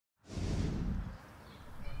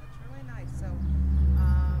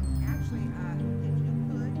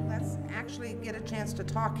actually get a chance to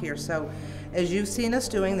talk here. So, as you've seen us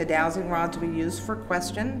doing, the dowsing rods we use for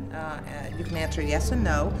question. You can answer yes and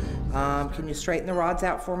no. Can you straighten the rods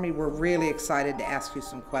out for me? We're really excited to ask you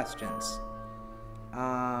some questions.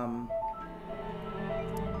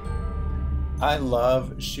 I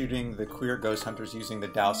love shooting the queer ghost hunters using the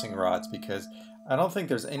dowsing rods because I don't think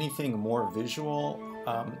there's anything more visual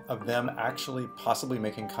of them actually possibly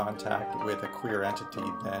making contact with a queer entity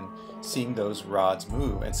than seeing those rods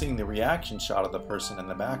move and seeing the reaction shot of the person in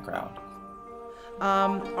the background.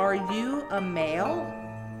 Are you a male?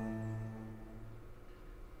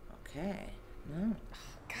 Okay. No.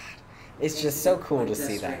 It's just so cool to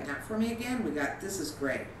see that. Straighten out for me again. This is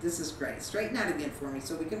great. This is great. Straighten out again for me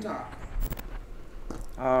so we can talk.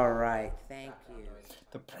 All right. Thank you.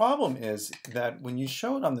 The problem is that when you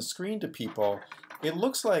show it on the screen to people, it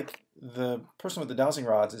looks like the person with the dowsing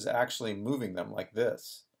rods is actually moving them like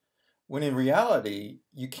this. When in reality,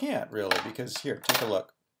 you can't really, because here, take a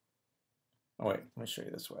look. Oh wait, let me show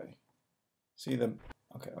you this way. See the,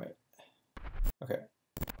 okay,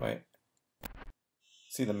 wait.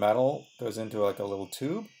 See the metal goes into like a little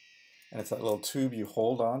tube, and it's that little tube you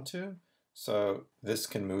hold onto, so this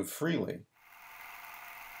can move freely.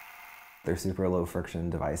 They're super low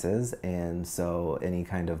friction devices, and so any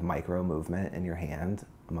kind of micro movement in your hand,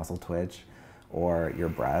 a muscle twitch, or your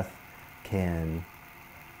breath can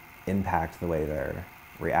impact the way they're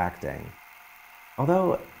reacting.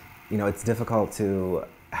 Although, you know, it's difficult to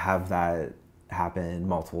have that happen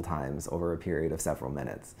multiple times over a period of several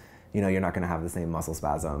minutes. You know, you're not going to have the same muscle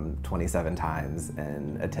spasm 27 times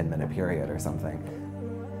in a 10-minute period or something.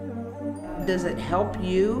 Does it help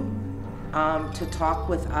you to talk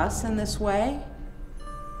with us in this way?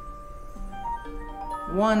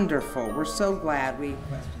 Wonderful. We're so glad. We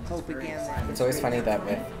hope again that It's always funny that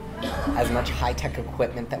with as much high-tech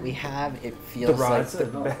equipment that we have, it feels like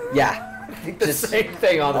yeah. I think the same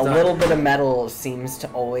thing all the time. A little bit of metal seems to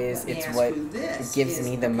always, it's what gives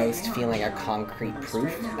me the most feeling of concrete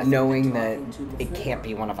proof, knowing that it can't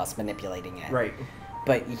be one of us manipulating it. Right.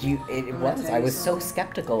 But it was. I was so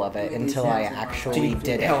skeptical of it until I actually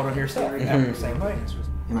did it. Held on yourself. The same way.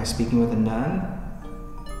 Am I speaking with a nun?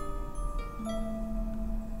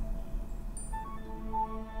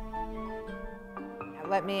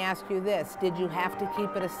 Let me ask you this. Did you have to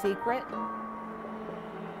keep it a secret?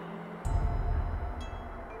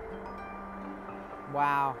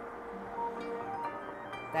 Wow.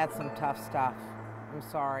 That's some tough stuff. I'm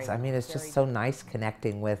sorry. I mean, it's just so nice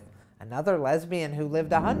connecting with another lesbian who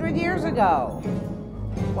lived 100 years ago.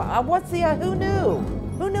 Well, what's the, who knew?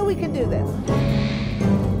 Who knew we could do this?